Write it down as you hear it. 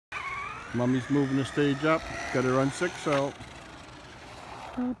Mommy's moving the stage up. Got her on 6 out.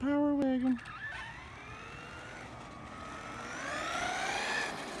 Oh, power wagon.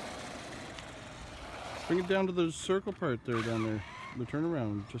 Bring it down to the circle part there, down there. The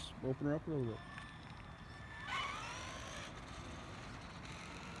turnaround. Just open her up a little bit.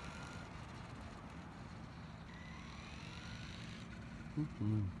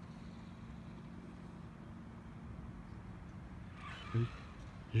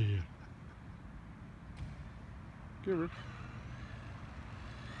 Yeah. Give her.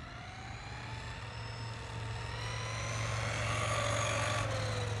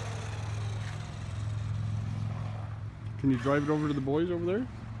 Can you drive it over to the boys over there?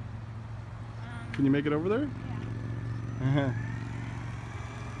 Can you make it over there? Yeah.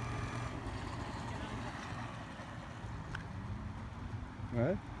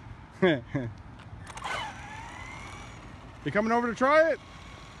 What? You coming over to try it?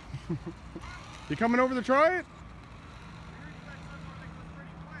 You coming over to try it?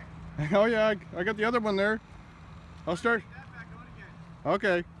 Oh yeah, I got the other one there. I'll start.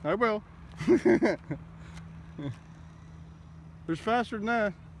 Okay, I will. There's faster than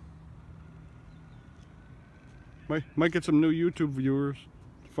that. Might get some new YouTube viewers.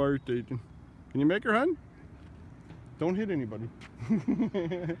 Fire station. Can you make her, hun? Don't hit anybody.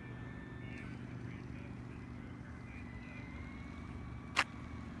 Can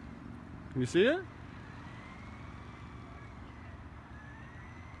you see it?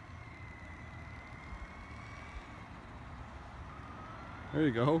 There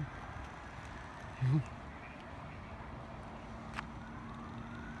you go.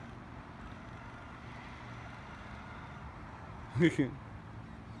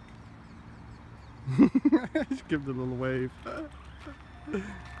 Just give it a little wave.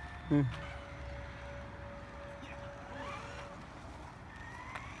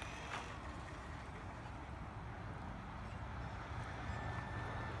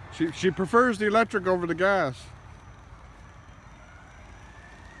 She prefers the electric over the gas.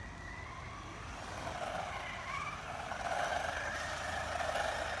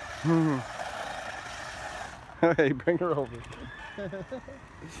 Hey, bring her over.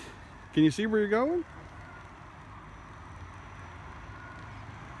 Can you see where you're going?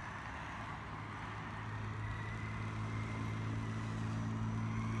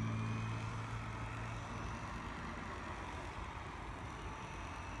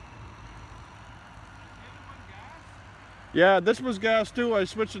 Yeah, this was gas too. I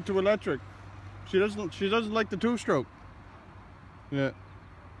switched it to electric. She doesn't like the 2-stroke. Yeah.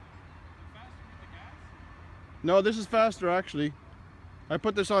 No, this is faster actually. I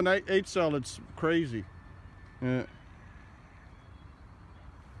put this on 8 cell. It's crazy. Yeah.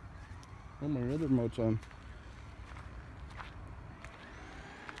 Oh, my other remote's on.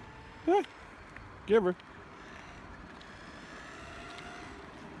 Ah, give her.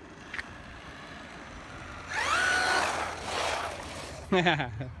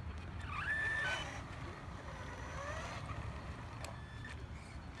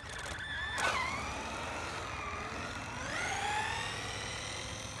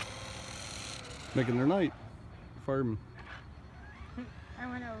 Making their night. Fireman. I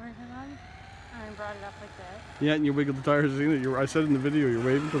went over to them and brought it up like that. Yeah, and you wiggled the tires. I said in the video, you're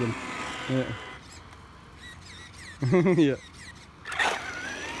waving to them. Yeah. Yeah.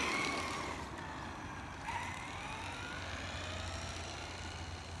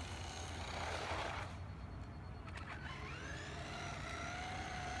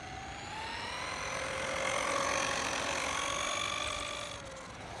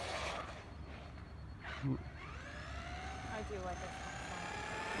 I do like it.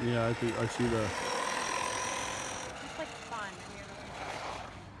 Yeah, I see that. It's just like fun.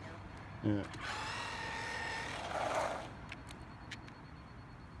 Yeah.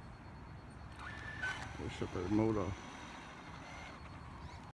 We'll shut the remote off.